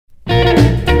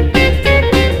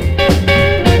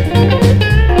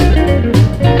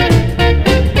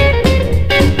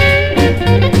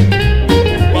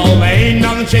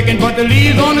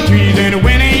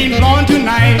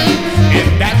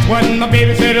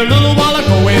a little while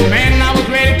ago, and man, I was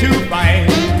ready to fight.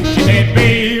 She said,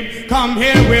 babe, come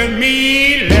here with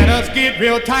me, let us get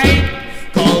real tight.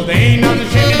 Cause there ain't nothing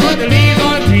shaking but the leaves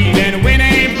on the trees, and the wind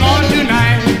ain't blowing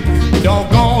tonight.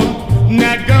 Doggone,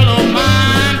 that girl of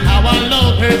mine, how I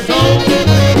love her so.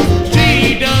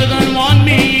 She doesn't want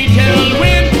me till the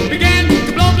wind begins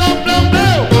to blow, blow, blow,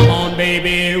 blow. Come on,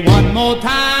 baby, one more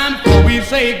time before we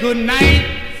say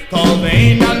goodnight. Cause there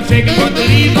ain't nothing shaking but the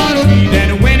leaves on the trees,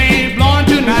 and the wind ain't blowing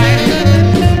tonight.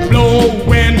 Blow,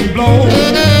 wind, blow,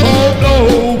 oh,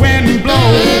 blow, wind,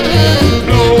 blow.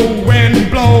 Blow, wind,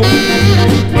 blow.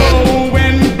 Blow,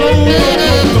 wind, blow,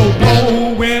 blow,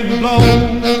 blow, wind, blow.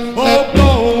 Oh,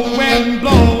 blow, wind,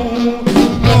 blow.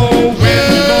 Blow, wind,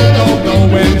 blow, blow, blow,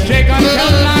 wind. Shake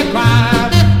until I cry.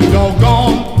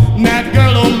 Doggone, that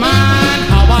girl of mine,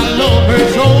 how I love her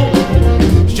so.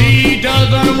 She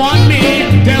doesn't want me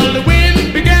till the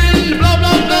wind begins to blow,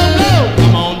 blow, blow, blow.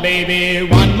 Come on, baby,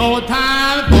 one more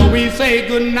time before we say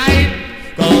goodnight.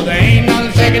 Cause there ain't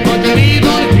nothing shaking but the leaves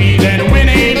on the trees, and the wind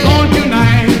ain't blowing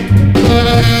tonight.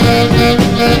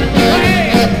 Hey!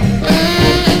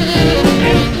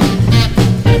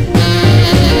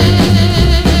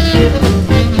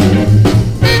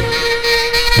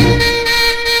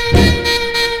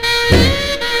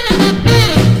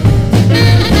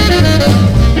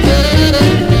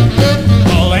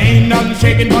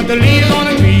 Shaking but the leaves on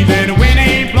the trees, and the wind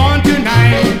ain't blowing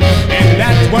tonight. And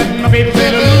that's what my baby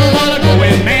said a little while ago,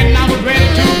 and man, I was ready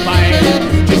to fight.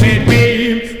 She said,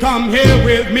 babe, come here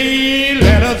with me,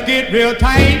 let us get real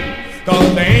tight.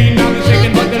 Cause there ain't nothing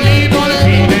shaking but the leaves on the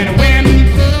trees, and the wind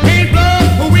ain't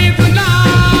blowing for we tonight.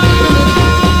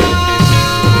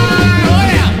 Oh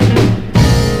yeah!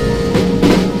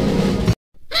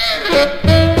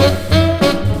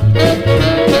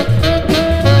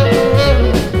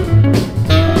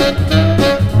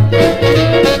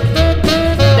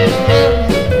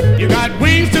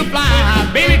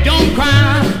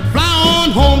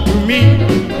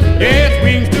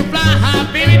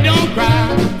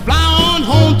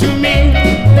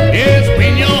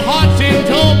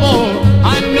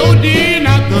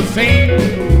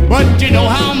 But you know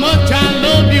how much I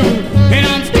love you, and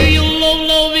I'm still your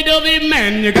lovey-dovey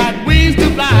man. You got wings to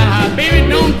fly, baby,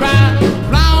 don't cry.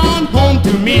 Fly on home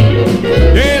to me.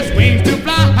 Yes, wings to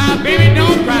fly, baby,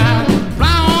 don't cry.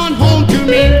 Fly on home to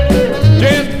me.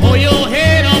 Just pull your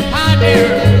head up high there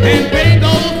and pay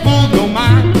those fools no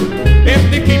mind.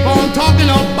 If they keep on talking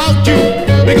about you,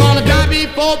 they're gonna die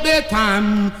before their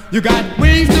time. You got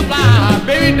wings to fly,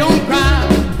 baby, don't cry.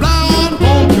 Fly on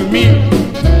home to me.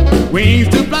 Wings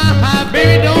to fly,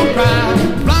 baby, don't cry.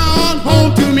 Fly on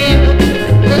home to me.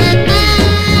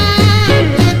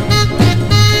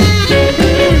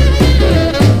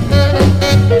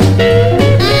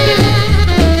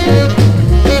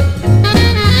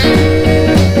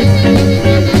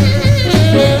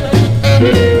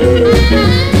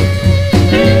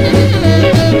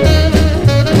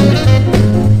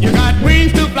 You got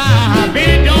wings to fly,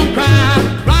 baby, don't cry.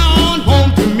 Fly on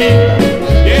home to me.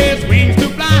 Yes, wings to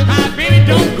fly, baby,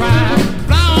 don't cry.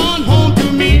 Fly on home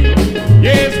to me.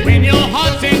 Yes, when your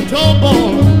heart's in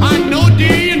trouble, I know,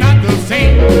 dear, you're not the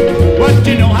same. But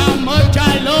you know how much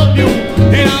I love you,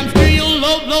 and I'm still your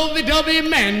lovey-dovey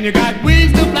man. You got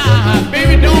wings to fly,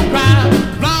 baby, don't cry.